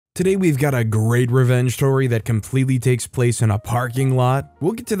Today we've got a great revenge story that completely takes place in a parking lot.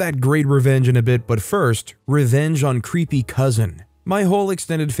 We'll get to that great revenge in a bit, but first, revenge on Creepy Cousin. My whole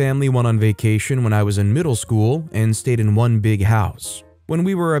extended family went on vacation when I was in middle school and stayed in one big house. When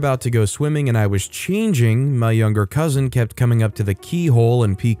we were about to go swimming and I was changing, my younger cousin kept coming up to the keyhole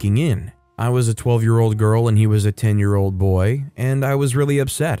and peeking in. I was a 12-year-old girl and he was a 10-year-old boy, and I was really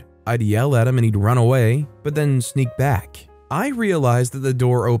upset. I'd yell at him and he'd run away, but then sneak back. I realized that the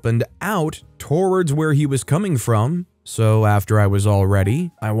door opened out towards where he was coming from, so after I was all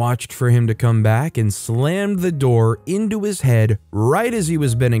ready, I watched for him to come back and slammed the door into his head right as he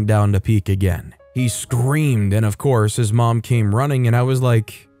was bending down to peek again. He screamed, and of course his mom came running, and I was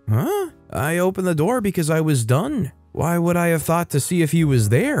like, huh? I opened the door because I was done. Why would I have thought to see if he was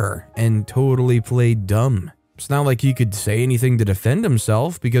there? And totally played dumb. It's not like he could say anything to defend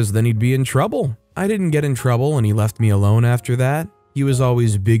himself because then he'd be in trouble. I didn't get in trouble and he left me alone after that. He was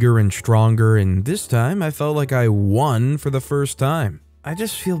always bigger and stronger, and this time I felt like I won for the first time. I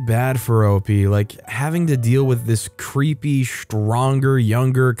just feel bad for OP, like having to deal with this creepy, stronger,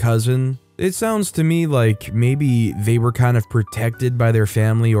 younger cousin. It sounds to me like maybe they were kind of protected by their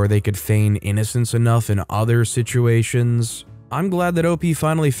family, or they could feign innocence enough in other situations. I'm glad that OP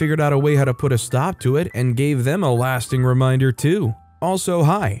finally figured out a way how to put a stop to it and gave them a lasting reminder too. Also,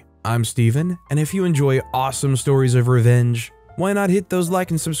 hi, I'm Steven, and if you enjoy awesome stories of revenge, why not hit those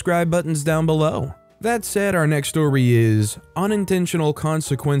like and subscribe buttons down below? That said, our next story is Unintentional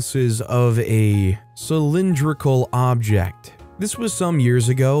Consequences of a Cylindrical Object. This was some years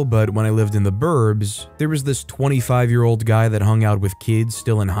ago, but when I lived in the burbs, there was this 25-year-old guy that hung out with kids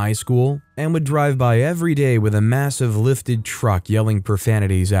still in high school and would drive by every day with a massive lifted truck yelling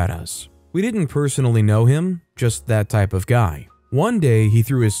profanities at us. We didn't personally know him, just that type of guy. One day, he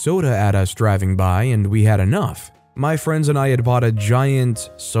threw his soda at us driving by and we had enough. My friends and I had bought a giant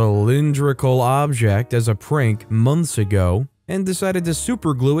cylindrical object as a prank months ago and decided to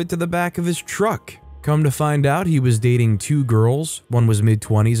superglue it to the back of his truck. Come to find out, he was dating two girls. One was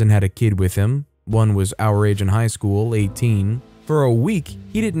mid-20s and had a kid with him. One was our age in high school, 18. For a week,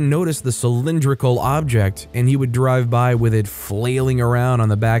 he didn't notice the cylindrical object, and he would drive by with it flailing around on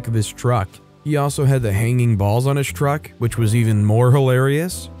the back of his truck. He also had the hanging balls on his truck, which was even more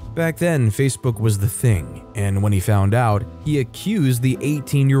hilarious. Back then, Facebook was the thing, and when he found out, he accused the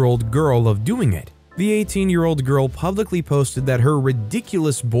 18-year-old girl of doing it. The 18-year-old girl publicly posted that her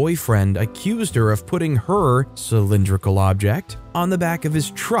ridiculous boyfriend accused her of putting her cylindrical object on the back of his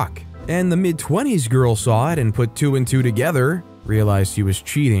truck. And the mid-20s girl saw it and put two and two together, realized he was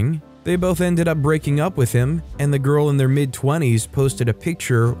cheating. They both ended up breaking up with him, and the girl in their mid-20s posted a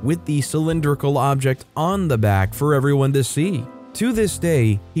picture with the cylindrical object on the back for everyone to see. To this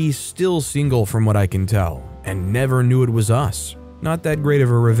day, he's still single from what I can tell, and never knew it was us. Not that great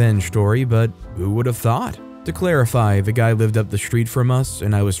of a revenge story, but who would have thought? To clarify, the guy lived up the street from us,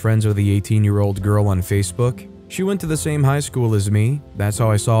 and I was friends with the 18-year-old girl on Facebook. She went to the same high school as me. That's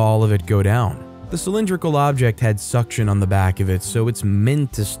how I saw all of it go down. The cylindrical object had suction on the back of it, so it's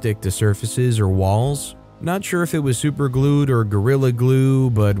meant to stick to surfaces or walls. Not sure if it was super glued or Gorilla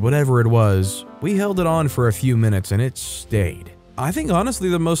Glue, but whatever it was, we held it on for a few minutes and it stayed. I think honestly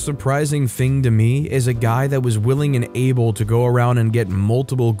the most surprising thing to me is a guy that was willing and able to go around and get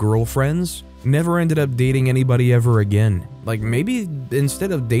multiple girlfriends never ended up dating anybody ever again. Like maybe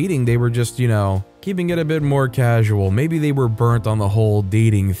instead of dating they were just, keeping it a bit more casual. Maybe they were burnt on the whole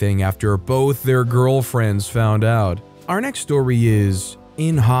dating thing after both their girlfriends found out. Our next story is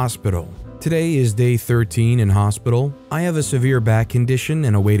in hospital. Today is day 13 in hospital. I have a severe back condition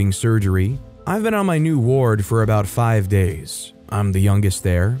and awaiting surgery. I've been on my new ward for about 5 days. I'm the youngest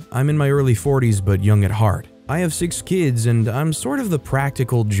there. I'm in my early 40s but young at heart. I have 6 kids and I'm sort of the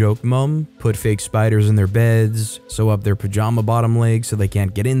practical joke mom. Put fake spiders in their beds, sew up their pajama bottom legs so they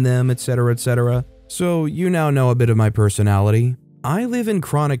can't get in them, etc, etc. So you now know a bit of my personality. I live in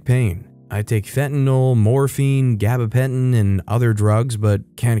chronic pain. I take fentanyl, morphine, gabapentin, and other drugs, but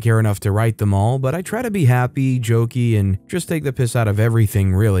can't care enough to write them all. But I try to be happy, jokey, and just take the piss out of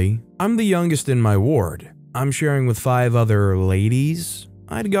everything, really. I'm the youngest in my ward. I'm sharing with 5 other ladies.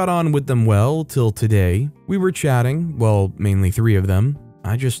 I'd got on with them well till today. We were chatting, well, mainly 3 of them.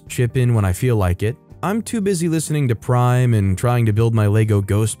 I just chip in when I feel like it. I'm too busy listening to Prime and trying to build my Lego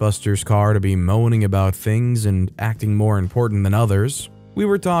Ghostbusters car to be moaning about things and acting more important than others. We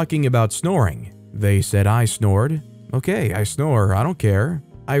were talking about snoring. They said I snored. Okay, I snore, I don't care.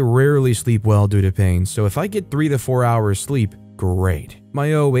 I rarely sleep well due to pain, so if I get 3 to 4 hours sleep, great.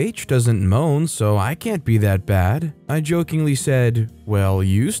 My OH doesn't moan, so I can't be that bad. I jokingly said, well,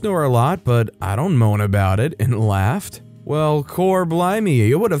 you snore a lot, but I don't moan about it, and laughed. Well, core blimey,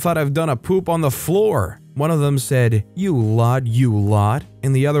 you would have thought I've done a poop on the floor. One of them said, you lot,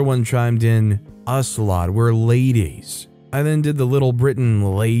 and the other one chimed in, us lot, we're ladies. I then did the Little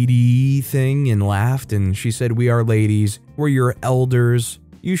Britain lady thing and laughed, and she said, we are ladies, we're your elders,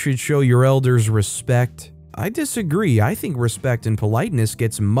 you should show your elders respect. I disagree, I think respect and politeness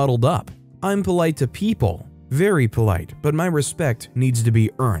gets muddled up. I'm polite to people, very polite, but my respect needs to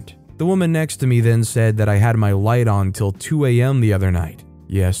be earned. The woman next to me then said that I had my light on till 2 a.m. the other night.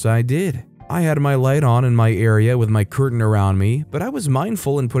 Yes, I did. I had my light on in my area with my curtain around me, but I was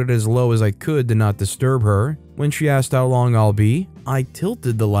mindful and put it as low as I could to not disturb her. When she asked how long I'll be, I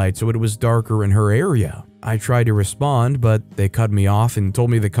tilted the light so it was darker in her area. I tried to respond, but they cut me off and told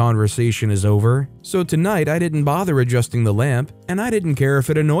me the conversation is over. So tonight I didn't bother adjusting the lamp, and I didn't care if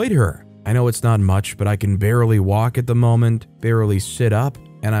it annoyed her. I know it's not much, but I can barely walk at the moment, barely sit up,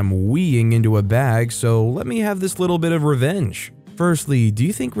 and I'm weeing into a bag, so let me have this little bit of revenge. Firstly, do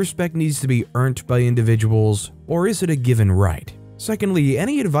you think respect needs to be earned by individuals, or is it a given right? Secondly,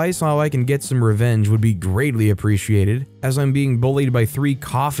 any advice on how I can get some revenge would be greatly appreciated, as I'm being bullied by 3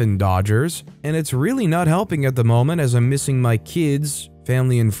 coffin dodgers, and it's really not helping at the moment as I'm missing my kids,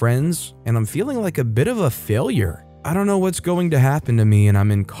 family and friends, and I'm feeling like a bit of a failure. I don't know what's going to happen to me and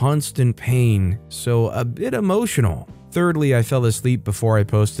I'm in constant pain, so a bit emotional. Thirdly, I fell asleep before I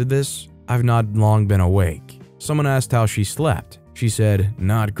posted this. I've not long been awake. Someone asked how she slept. She said,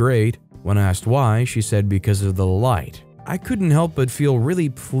 not great. When asked why, she said because of the light. I couldn't help but feel really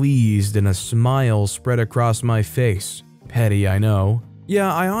pleased and a smile spread across my face. Petty, I know.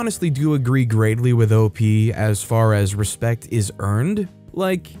 Yeah, I honestly do agree greatly with OP as far as respect is earned.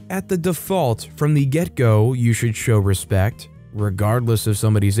 Like, at the default, from the get-go, you should show respect, regardless of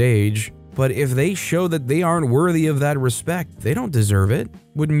somebody's age. But if they show that they aren't worthy of that respect, they don't deserve it.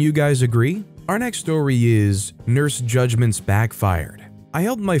 Wouldn't you guys agree? Our next story is Nurse Judgments Backfired. I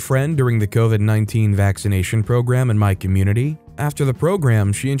helped my friend during the COVID-19 vaccination program in my community. After the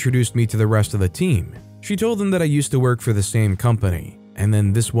program, she introduced me to the rest of the team. She told them that I used to work for the same company. And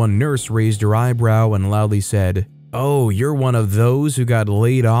then this one nurse raised her eyebrow and loudly said, "Oh, you're one of those who got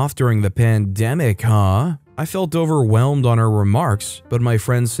laid off during the pandemic, huh?" I felt overwhelmed on her remarks, but my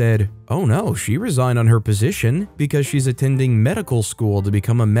friend said, "Oh no, she resigned on her position because she's attending medical school to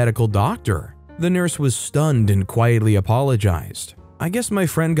become a medical doctor." The nurse was stunned and quietly apologized. I guess my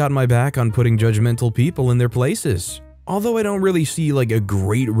friend got my back on putting judgmental people in their places. Although I don't really see like a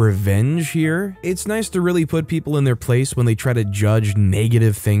great revenge here, it's nice to really put people in their place when they try to judge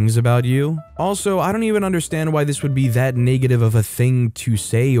negative things about you. Also, I don't even understand why this would be that negative of a thing to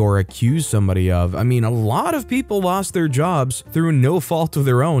say or accuse somebody of. I mean, a lot of people lost their jobs through no fault of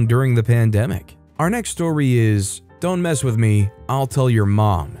their own during the pandemic. Our next story is, "Don't mess with me, I'll tell your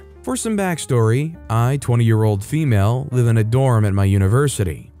mom." For some backstory, I, 20-year-old female, live in a dorm at my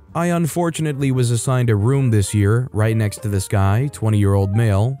university. I unfortunately was assigned a room this year right next to this guy, 20-year-old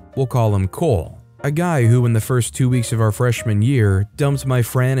male, we'll call him Cole. A guy who in the first 2 weeks of our freshman year dumped my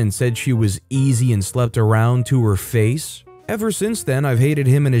friend and said she was easy and slept around to her face. Ever since then, I've hated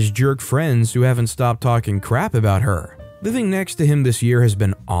him and his jerk friends who haven't stopped talking crap about her. Living next to him this year has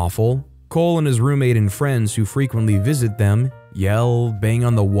been awful. Cole and his roommate and friends who frequently visit them yell, bang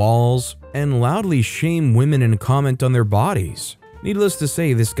on the walls, and loudly shame women and comment on their bodies. Needless to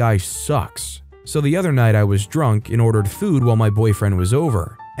say, this guy sucks. So the other night I was drunk and ordered food while my boyfriend was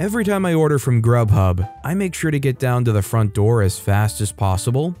over. Every time I order from Grubhub, I make sure to get down to the front door as fast as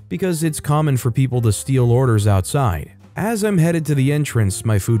possible because it's common for people to steal orders outside. As I'm headed to the entrance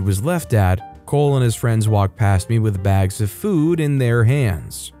my food was left at, Cole and his friends walk past me with bags of food in their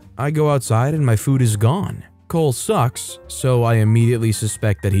hands. I go outside and my food is gone. Cole sucks, so I immediately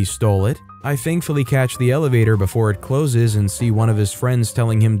suspect that he stole it. I thankfully catch the elevator before it closes and see one of his friends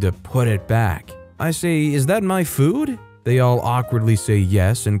telling him to put it back. I say, "Is that my food?" They all awkwardly say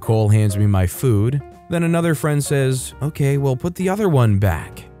yes, and Cole hands me my food. Then another friend says, "Okay, well put the other one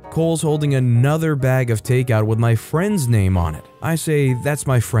back." Cole's holding another bag of takeout with my friend's name on it. I say, "That's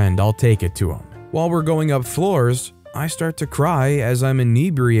my friend, I'll take it to him." While we're going up floors, I start to cry as I'm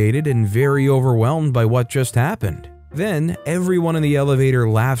inebriated and very overwhelmed by what just happened. Then, everyone in the elevator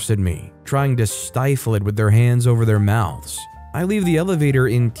laughs at me, trying to stifle it with their hands over their mouths. I leave the elevator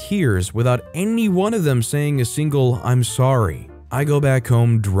in tears without any one of them saying a single "I'm sorry." I go back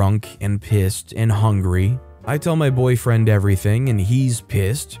home drunk and pissed and hungry. I tell my boyfriend everything and he's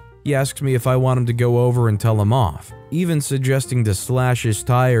pissed. He asks me if I want him to go over and tell him off, even suggesting to slash his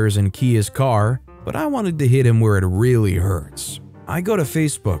tires and key his car, but I wanted to hit him where it really hurts. I go to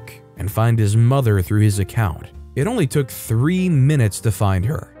Facebook and find his mother through his account. It only took 3 minutes to find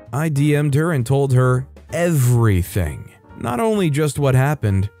her. I DM'd her and told her, everything. Not only just what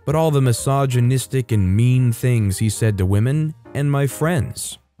happened, but all the misogynistic and mean things he said to women and my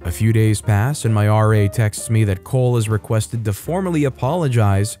friends. A few days pass and my RA texts me that Cole is requested to formally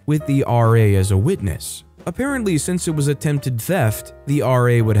apologize with the RA as a witness. Apparently, since it was attempted theft, the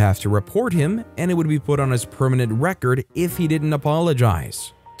RA would have to report him and it would be put on his permanent record if he didn't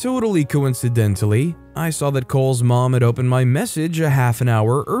apologize. Totally coincidentally, I saw that Cole's mom had opened my message a half an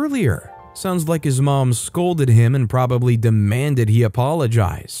hour earlier. Sounds like his mom scolded him and probably demanded he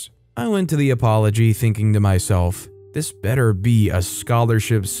apologize. I went to the apology thinking to myself, this better be a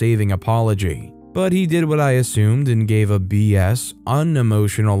scholarship-saving apology. But he did what I assumed and gave a BS,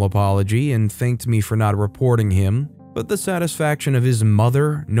 unemotional apology and thanked me for not reporting him. But the satisfaction of his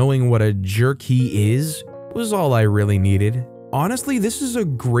mother knowing what a jerk he is was all I really needed. Honestly, this is a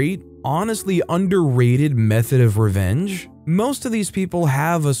great, honestly underrated method of revenge. Most of these people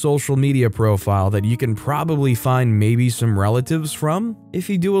have a social media profile that you can probably find maybe some relatives from. If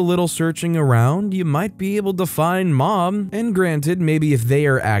you do a little searching around, you might be able to find mom. And granted, maybe if they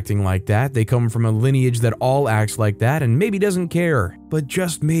are acting like that, they come from a lineage that all acts like that and maybe doesn't care. But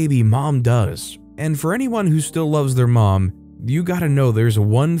just maybe mom does. And for anyone who still loves their mom, you gotta know there's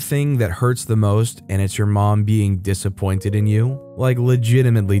one thing that hurts the most, and it's your mom being disappointed in you. Like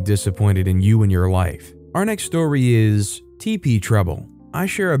legitimately disappointed in you and your life. Our next story is TP Trouble. I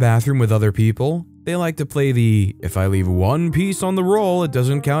share a bathroom with other people. They like to play the "if I leave one piece on the roll, it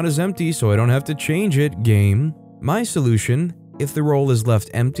doesn't count as empty so I don't have to change it" game. My solution, if the roll is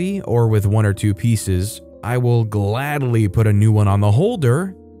left empty or with one or two pieces, I will gladly put a new one on the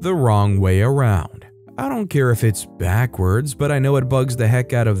holder the wrong way around. I don't care if it's backwards, but I know it bugs the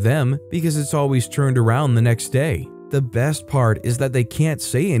heck out of them because it's always turned around the next day. The best part is that they can't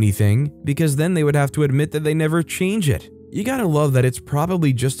say anything because then they would have to admit that they never change it. You gotta love that it's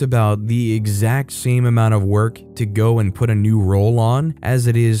probably just about the exact same amount of work to go and put a new roll on as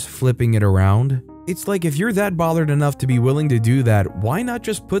it is flipping it around. It's like if you're that bothered enough to be willing to do that, why not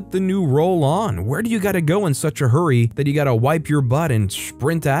just put the new roll on? Where do you gotta go in such a hurry that you gotta wipe your butt and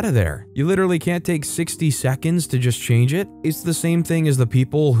sprint out of there? You literally can't take 60 seconds to just change it? It's the same thing as the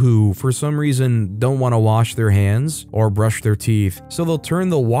people who, for some reason, don't want to wash their hands or brush their teeth, so they'll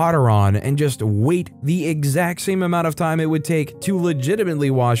turn the water on and just wait the exact same amount of time it would take to legitimately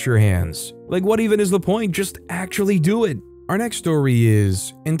wash your hands. Like, what even is the point? Just actually do it. Our next story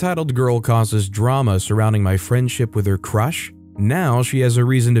is entitled "Girl Causes Drama Surrounding My Friendship with Her Crush. Now she has a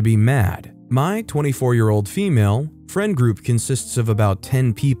reason to be mad." My 24-year-old female friend group consists of about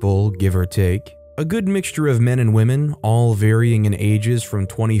 10 people, give or take. A good mixture of men and women, all varying in ages from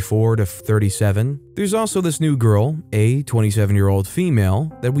 24 to 37. There's also this new girl, a 27-year-old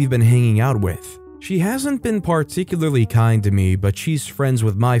female, that we've been hanging out with. She hasn't been particularly kind to me, but she's friends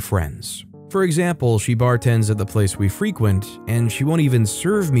with my friends. For example, she bartends at the place we frequent, and she won't even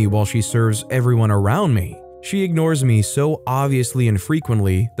serve me while she serves everyone around me. She ignores me so obviously and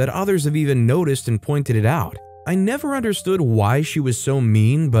frequently that others have even noticed and pointed it out. I never understood why she was so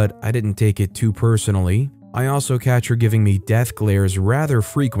mean, but I didn't take it too personally. I also catch her giving me death glares rather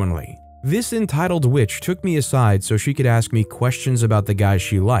frequently. This entitled witch took me aside so she could ask me questions about the guy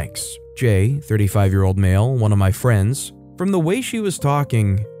she likes. Jay, 35-year-old male, one of my friends. From the way she was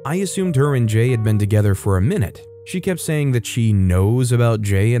talking, I assumed her and Jay had been together for a minute. She kept saying that she knows about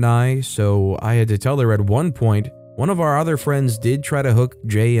Jay and I, so I had to tell her at one point, one of our other friends did try to hook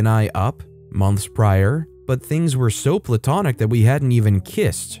Jay and I up months prior, but things were so platonic that we hadn't even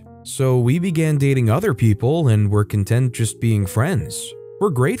kissed. So we began dating other people and were content just being friends. We're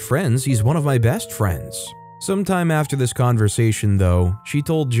great friends, he's one of my best friends. Sometime after this conversation though, she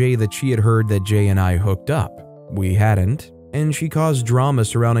told Jay that she had heard that Jay and I hooked up. We hadn't, and she caused drama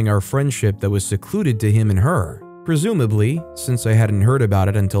surrounding our friendship that was secluded to him and her. Presumably, since I hadn't heard about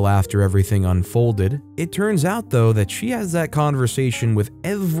it until after everything unfolded. It turns out though that she has that conversation with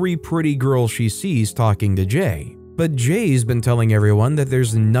every pretty girl she sees talking to Jay. But Jay's been telling everyone that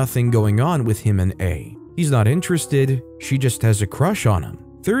there's nothing going on with him and A. He's not interested, she just has a crush on him.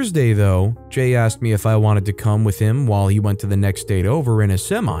 Thursday though, Jay asked me if I wanted to come with him while he went to the next date over in a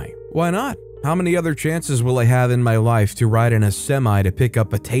semi. Why not? How many other chances will I have in my life to ride in a semi to pick up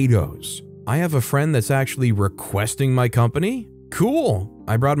potatoes? I have a friend that's actually requesting my company? Cool!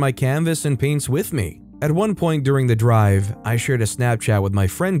 I brought my canvas and paints with me. At one point during the drive, I shared a Snapchat with my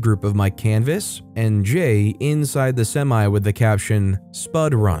friend group of my canvas and Jay inside the semi with the caption,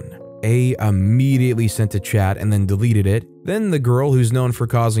 "Spud Run." A immediately sent a chat and then deleted it. Then the girl who's known for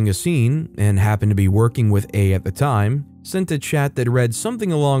causing a scene, and happened to be working with A at the time, sent a chat that read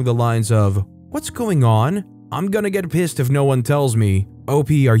something along the lines of, "What's going on? I'm gonna get pissed if no one tells me. OP,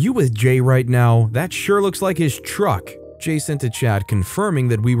 are you with Jay right now? That sure looks like his truck. Jay sent a chat confirming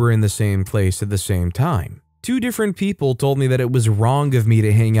that we were in the same place at the same time. 2 different people told me that it was wrong of me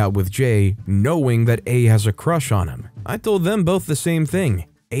to hang out with Jay, knowing that A has a crush on him. I told them both the same thing.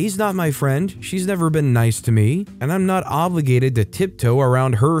 A's not my friend, she's never been nice to me, and I'm not obligated to tiptoe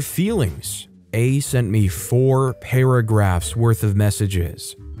around her feelings. A sent me 4 paragraphs worth of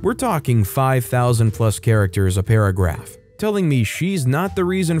messages. We're talking 5,000 plus characters a paragraph, telling me she's not the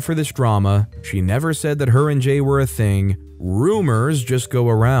reason for this drama, she never said that her and Jay were a thing, rumors just go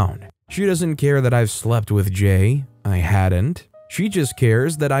around. She doesn't care that I've slept with Jay. I hadn't. She just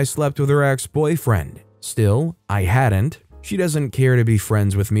cares that I slept with her ex-boyfriend. Still, I hadn't. She doesn't care to be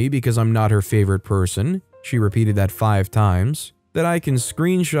friends with me because I'm not her favorite person. She repeated that 5 times. That I can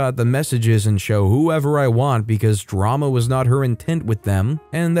screenshot the messages and show whoever I want because drama was not her intent with them,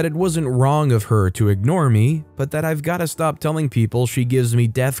 and that it wasn't wrong of her to ignore me, but that I've gotta stop telling people she gives me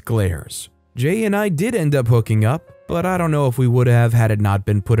death glares. Jay and I did end up hooking up, but I don't know if we would have had it not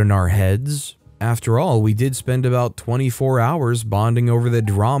been put in our heads. After all, we did spend about 24 hours bonding over the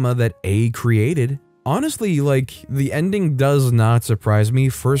drama that A created. Honestly, the ending does not surprise me.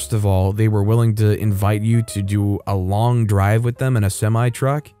 First of all, they were willing to invite you to do a long drive with them in a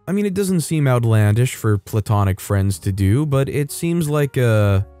semi-truck. I mean, it doesn't seem outlandish for platonic friends to do, but it seems like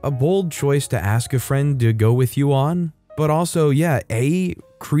a bold choice to ask a friend to go with you on. But also, yeah, A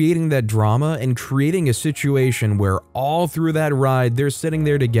creating that drama and creating a situation where all through that ride they're sitting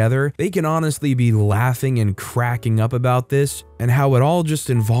there together, they can honestly be laughing and cracking up about this and how it all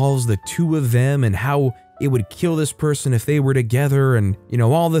just involves the 2 of them and how it would kill this person if they were together and,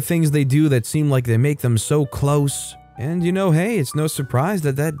 all the things they do that seem like they make them so close. And hey, it's no surprise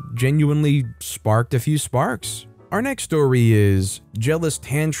that genuinely sparked a few sparks. Our next story is Jealous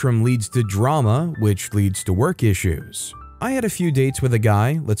Tantrum Leads to Drama, which leads to work issues. I had a few dates with a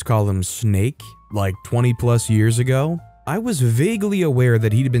guy, let's call him Snake, like 20 plus years ago. I was vaguely aware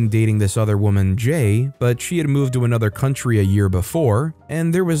that he'd been dating this other woman, Jay, but she had moved to another country a year before,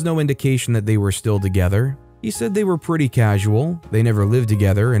 and there was no indication that they were still together. He said they were pretty casual, they never lived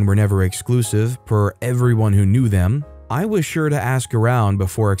together and were never exclusive, per everyone who knew them. I was sure to ask around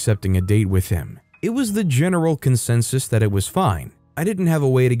before accepting a date with him. It was the general consensus that it was fine. I didn't have a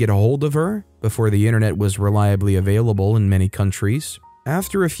way to get a hold of her before the internet was reliably available in many countries.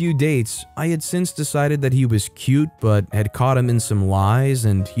 After a few dates, I had since decided that he was cute but had caught him in some lies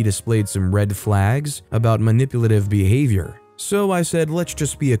and he displayed some red flags about manipulative behavior. So I said, let's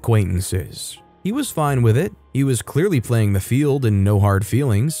just be acquaintances. He was fine with it. He was clearly playing the field and no hard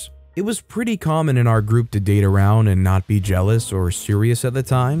feelings. It was pretty common in our group to date around and not be jealous or serious at the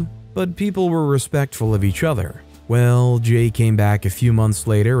time, but people were respectful of each other. Well, Jay came back a few months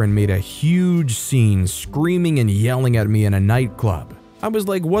later and made a huge scene, screaming and yelling at me in a nightclub. I was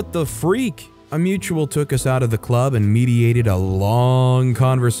like, what the freak? A mutual took us out of the club and mediated a long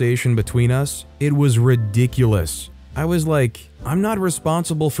conversation between us. It was ridiculous. I was like, I'm not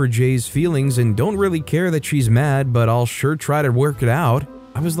responsible for Jay's feelings and don't really care that she's mad, but I'll sure try to work it out.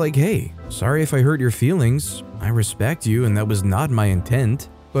 I was like, hey, sorry if I hurt your feelings. I respect you and that was not my intent.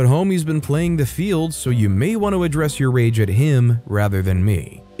 But homie's been playing the field, so you may want to address your rage at him rather than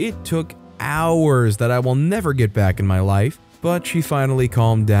me. It took hours that I will never get back in my life, but she finally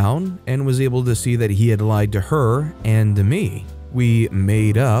calmed down and was able to see that he had lied to her and to me. We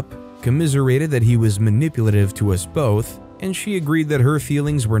made up, commiserated that he was manipulative to us both, and she agreed that her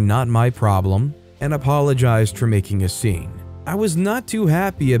feelings were not my problem and apologized for making a scene. I was not too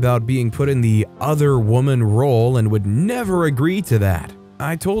happy about being put in the other woman role and would never agree to that.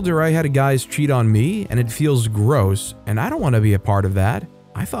 I told her I had guys cheat on me and it feels gross and I don't want to be a part of that.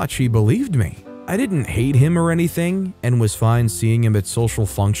 I thought she believed me. I didn't hate him or anything and was fine seeing him at social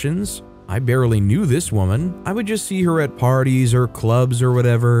functions. I barely knew this woman. I would just see her at parties or clubs or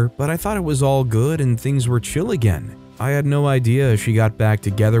whatever, but I thought it was all good and things were chill again. I had no idea she got back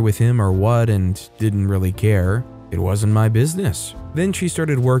together with him or what and didn't really care. It wasn't my business. Then she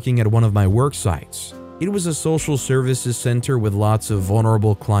started working at one of my work sites. It was a social services center with lots of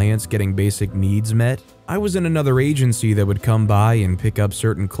vulnerable clients getting basic needs met. I was in another agency that would come by and pick up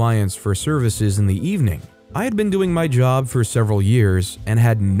certain clients for services in the evening. I had been doing my job for several years and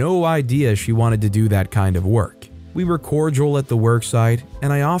had no idea she wanted to do that kind of work. We were cordial at the work site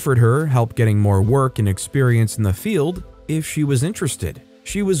and I offered her help getting more work and experience in the field if she was interested.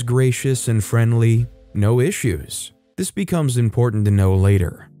 She was gracious and friendly, no issues. This becomes important to know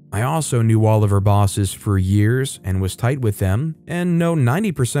later. I also knew all of her bosses for years and was tight with them and know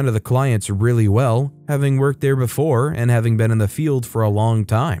 90% of the clients really well, having worked there before and having been in the field for a long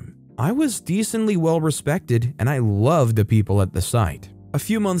time. I was decently well respected and I loved the people at the site. A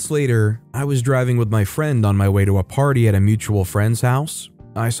few months later, I was driving with my friend on my way to a party at a mutual friend's house.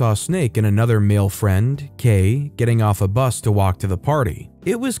 I saw Snake and another male friend, Kay, getting off a bus to walk to the party.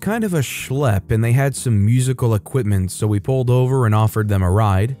 It was kind of a schlep and they had some musical equipment, so we pulled over and offered them a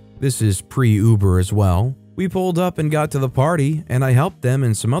ride. This is pre-Uber as well. We pulled up and got to the party, and I helped them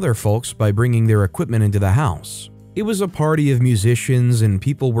and some other folks by bringing their equipment into the house. It was a party of musicians and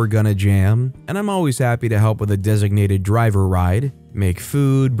people were gonna jam, and I'm always happy to help with a designated driver ride, make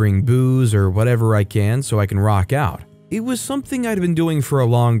food, bring booze, or whatever I can so I can rock out. It was something I'd been doing for a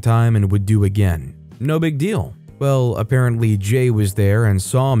long time and would do again. No big deal. Well, apparently Jay was there and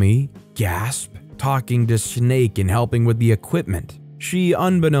saw me, gasp, talking to Snake and helping with the equipment. She,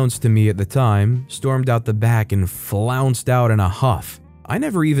 unbeknownst to me at the time, stormed out the back and flounced out in a huff. I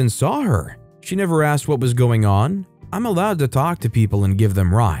never even saw her. She never asked what was going on. I'm allowed to talk to people and give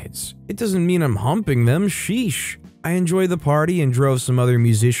them rides. It doesn't mean I'm humping them, sheesh. I enjoyed the party and drove some other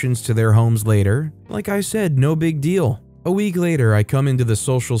musicians to their homes later. Like I said, no big deal. A week later, I come into the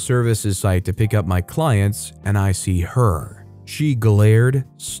social services site to pick up my clients, and I see her. She glared,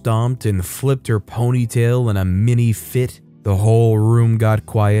 stomped, and flipped her ponytail in a mini fit. The whole room got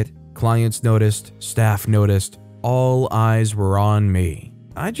quiet. Clients noticed, staff noticed. All eyes were on me.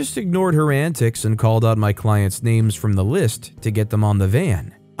 I just ignored her antics and called out my clients' names from the list to get them on the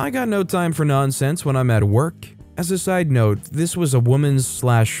van. I got no time for nonsense when I'm at work. As a side note, this was a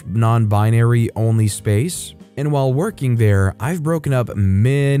women's/non-binary only space, and while working there, I've broken up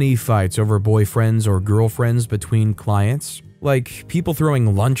many fights over boyfriends or girlfriends between clients, like people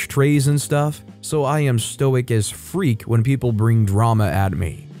throwing lunch trays and stuff, so I am stoic as freak when people bring drama at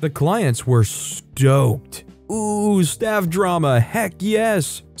me. The clients were stoked. Ooh, staff drama, heck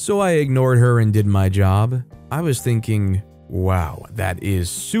yes! So I ignored her and did my job. I was thinking, wow, that is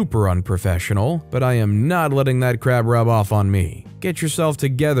super unprofessional, but I am not letting that crap rub off on me. Get yourself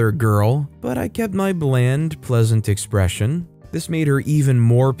together, girl. But I kept my bland, pleasant expression. This made her even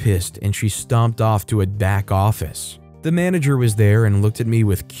more pissed and she stomped off to a back office. The manager was there and looked at me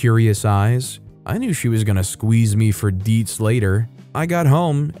with curious eyes. I knew she was gonna squeeze me for deets later. I got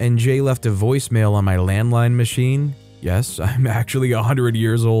home and Jay left a voicemail on my landline machine. Yes, I'm actually 100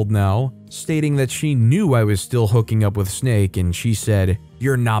 years old now, stating that she knew I was still hooking up with Snake and she said,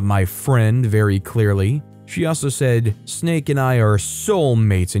 "You're not my friend," very clearly. She also said, "Snake and I are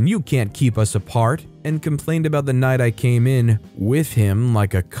soulmates and you can't keep us apart," and complained about the night I came in with him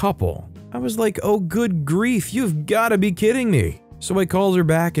like a couple. I was like, oh good grief, you've gotta be kidding me. So I called her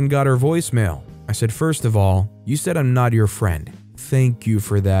back and got her voicemail. I said, "First of all, you said I'm not your friend. Thank you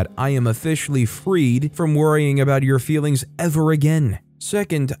for that. I am officially freed from worrying about your feelings ever again.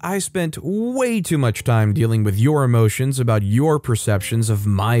 Second, I spent way too much time dealing with your emotions about your perceptions of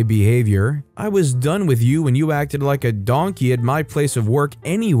my behavior. I was done with you when you acted like a donkey at my place of work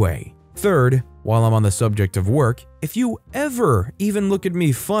anyway. Third, while I'm on the subject of work, if you ever even look at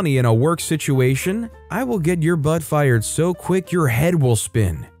me funny in a work situation, I will get your butt fired so quick your head will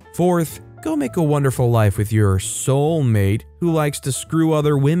spin. Fourth, go make a wonderful life with your soulmate who likes to screw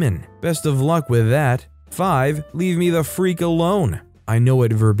other women. Best of luck with that. 5, leave me the freak alone." I know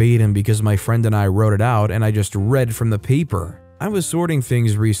it verbatim because my friend and I wrote it out and I just read from the paper. I was sorting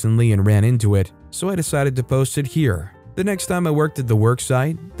things recently and ran into it, so I decided to post it here. The next time I worked at the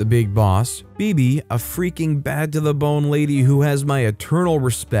worksite, the big boss, BB, a freaking bad-to-the-bone lady who has my eternal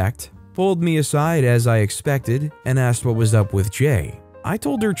respect, pulled me aside as I expected and asked what was up with Jay. I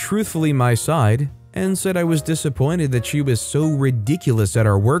told her truthfully my side and said I was disappointed that she was so ridiculous at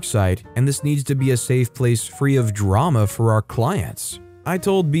our worksite and this needs to be a safe place free of drama for our clients. I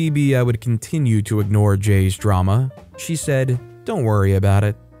told BB I would continue to ignore Jay's drama. She said, "Don't worry about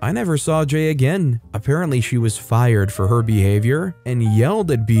it." I never saw Jay again. Apparently she was fired for her behavior and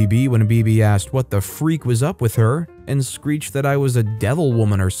yelled at BB when BB asked what the freak was up with her and screeched that I was a devil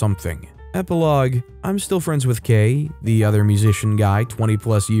woman or something. Epilogue, I'm still friends with Kay, the other musician guy 20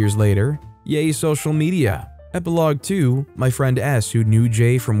 plus years later. Yay social media. Epilogue 2, my friend S who knew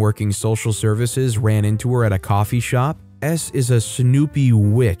Jay from working social services ran into her at a coffee shop. S is a Snoopy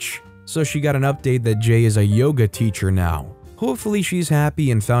witch, so she got an update that Jay is a yoga teacher now. Hopefully she's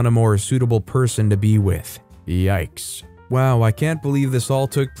happy and found a more suitable person to be with. Yikes. Wow, I can't believe this all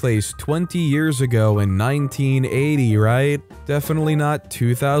took place 20 years ago in 1980, right? Definitely not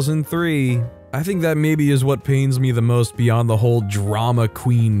 2003. I think that maybe is what pains me the most beyond the whole drama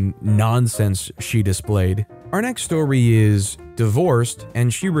queen nonsense she displayed. Our next story is divorced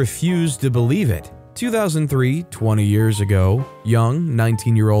and she refused to believe it. 2003, 20 years ago, young,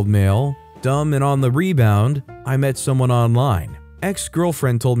 19-year-old male, dumb and on the rebound, I met someone online.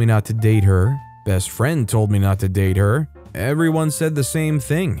 Ex-girlfriend told me not to date her. Best friend told me not to date her. Everyone said the same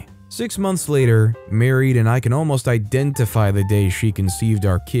thing. 6 months later, married, and I can almost identify the day she conceived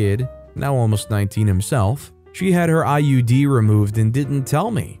our kid, now almost 19 himself. She had her IUD removed and didn't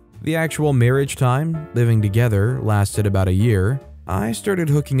tell me. The actual marriage time, living together, lasted about a year. I started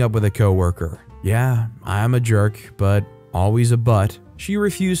hooking up with a coworker. Yeah, I'm a jerk, but always a but. She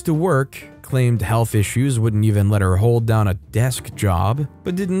refused to work, claimed health issues wouldn't even let her hold down a desk job,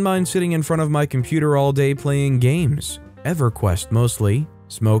 but didn't mind sitting in front of my computer all day playing games. EverQuest mostly.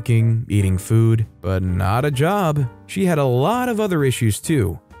 Smoking, eating food, but not a job. She had a lot of other issues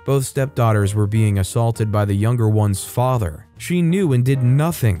too. Both stepdaughters were being assaulted by the younger one's father. She knew and did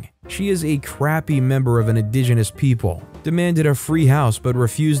nothing. She is a crappy member of an indigenous people. Demanded a free house but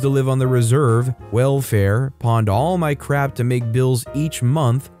refused to live on the reserve, welfare, pawned all my crap to make bills each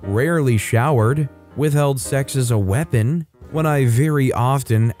month, rarely showered, withheld sex as a weapon. When I very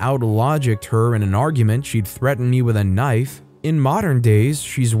often out-logicked her in an argument, she'd threaten me with a knife. In modern days,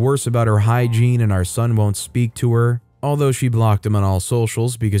 she's worse about her hygiene and our son won't speak to her. Although she blocked him on all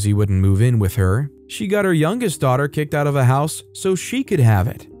socials because he wouldn't move in with her. She got her youngest daughter kicked out of a house so she could have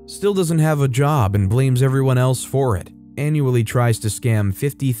it. Still doesn't have a job and blames everyone else for it. Annually tries to scam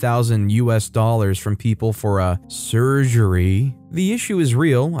 $50,000 from people for a surgery. The issue is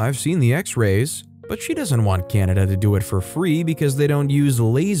real, I've seen the x-rays. But she doesn't want Canada to do it for free because they don't use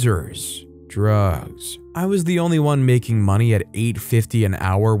lasers. Drugs. I was the only one making money at $8.50 an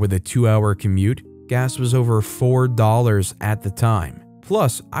hour with a 2-hour commute. Gas was over $4 at the time.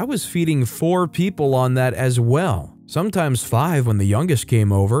 Plus, I was feeding 4 people on that as well. Sometimes 5 when the youngest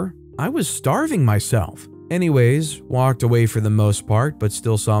came over. I was starving myself. Anyways, walked away for the most part, but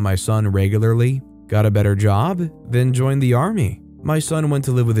still saw my son regularly. Got a better job, then joined the army. My son went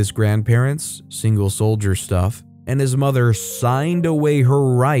to live with his grandparents, single soldier stuff, and his mother signed away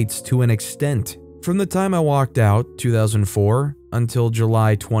her rights to an extent. From the time I walked out, 2004, until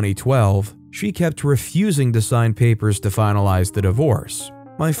July 2012, she kept refusing to sign papers to finalize the divorce.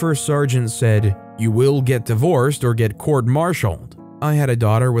 My first sergeant said, "You will get divorced or get court-martialed." I had a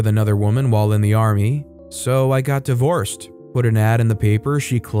daughter with another woman while in the army, so I got divorced. Put an ad in the paper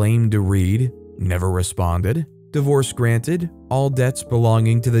she claimed to read, never responded. Divorce granted, all debts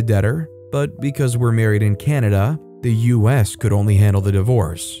belonging to the debtor, but because we're married in Canada, the US could only handle the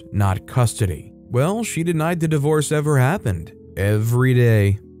divorce, not custody. Well, she denied the divorce ever happened. Every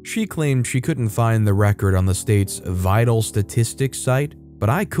day. She claimed she couldn't find the record on the state's vital statistics site, but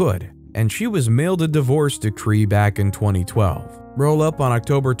I could, and she was mailed a divorce decree back in 2012. Roll up on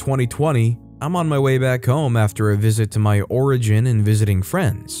October 2020, I'm on my way back home after a visit to my origin and visiting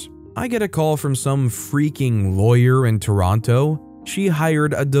friends. I get a call from some freaking lawyer in Toronto. She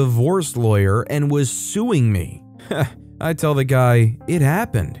hired a divorce lawyer and was suing me. I tell the guy, it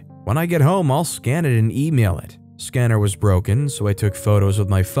happened. When I get home, I'll scan it and email it. Scanner was broken, so I took photos with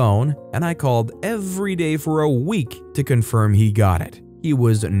my phone, and I called every day for a week to confirm he got it. He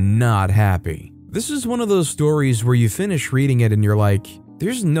was not happy. This is one of those stories where you finish reading it and you're like,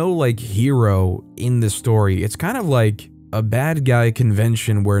 there's no hero in the story. It's kind of like a bad guy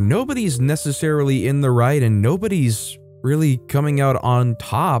convention where nobody's necessarily in the right and nobody's really coming out on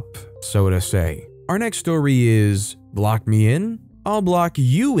top, so to say. Our next story is Block Me In, I'll Block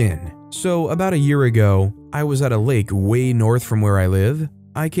You In. So about a year ago, I was at a lake way north from where I live.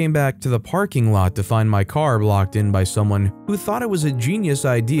 I came back to the parking lot to find my car blocked in by someone who thought it was a genius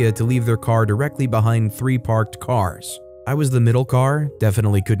idea to leave their car directly behind 3 parked cars. I was the middle car,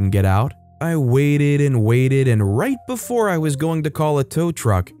 definitely couldn't get out. I waited, and right before I was going to call a tow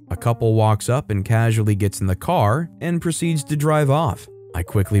truck, a couple walks up and casually gets in the car and proceeds to drive off. I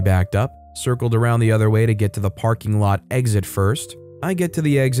quickly backed up, circled around the other way to get to the parking lot exit first. I get to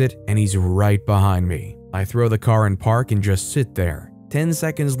the exit and he's right behind me. I throw the car in park and just sit there. 10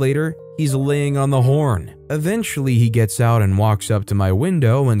 seconds later, he's laying on the horn. Eventually, he gets out and walks up to my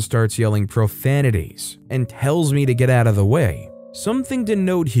window and starts yelling profanities and tells me to get out of the way. Something to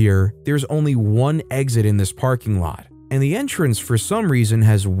note here, there's only one exit in this parking lot, and the entrance for some reason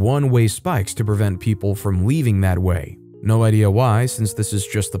has one-way spikes to prevent people from leaving that way. No idea why, since this is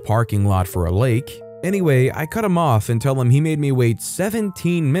just the parking lot for a lake. Anyway, I cut him off and tell him he made me wait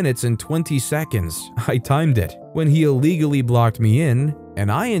 17 minutes and 20 seconds. I timed it. When he illegally blocked me in,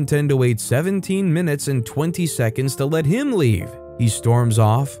 and I intend to wait 17 minutes and 20 seconds to let him leave. He storms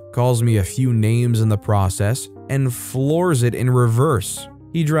off, calls me a few names in the process, and floors it in reverse.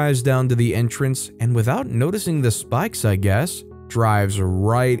 He drives down to the entrance and without noticing the spikes, I guess, drives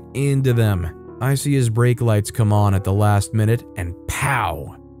right into them. I see his brake lights come on at the last minute and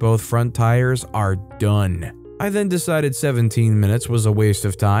pow! Both front tires are done. I then decided 17 minutes was a waste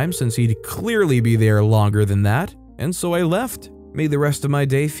of time since he'd clearly be there longer than that, and so I left. Made the rest of my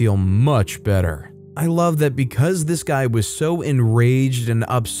day feel much better. I love that because this guy was so enraged and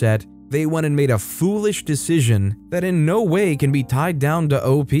upset, they went and made a foolish decision that in no way can be tied down to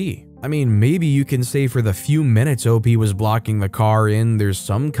OP. I mean, maybe you can say for the few minutes OP was blocking the car in, there's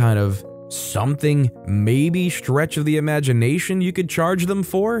some kind of something, maybe stretch of the imagination you could charge them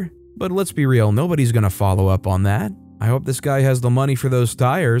for? But let's be real, nobody's gonna follow up on that. I hope this guy has the money for those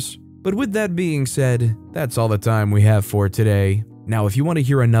tires. But with that being said, that's all the time we have for today. Now, if you want to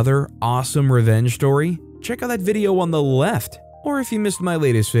hear another awesome revenge story, check out that video on the left. Or if you missed my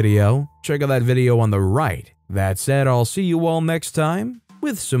latest video, check out that video on the right. That said, I'll see you all next time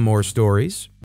with some more stories.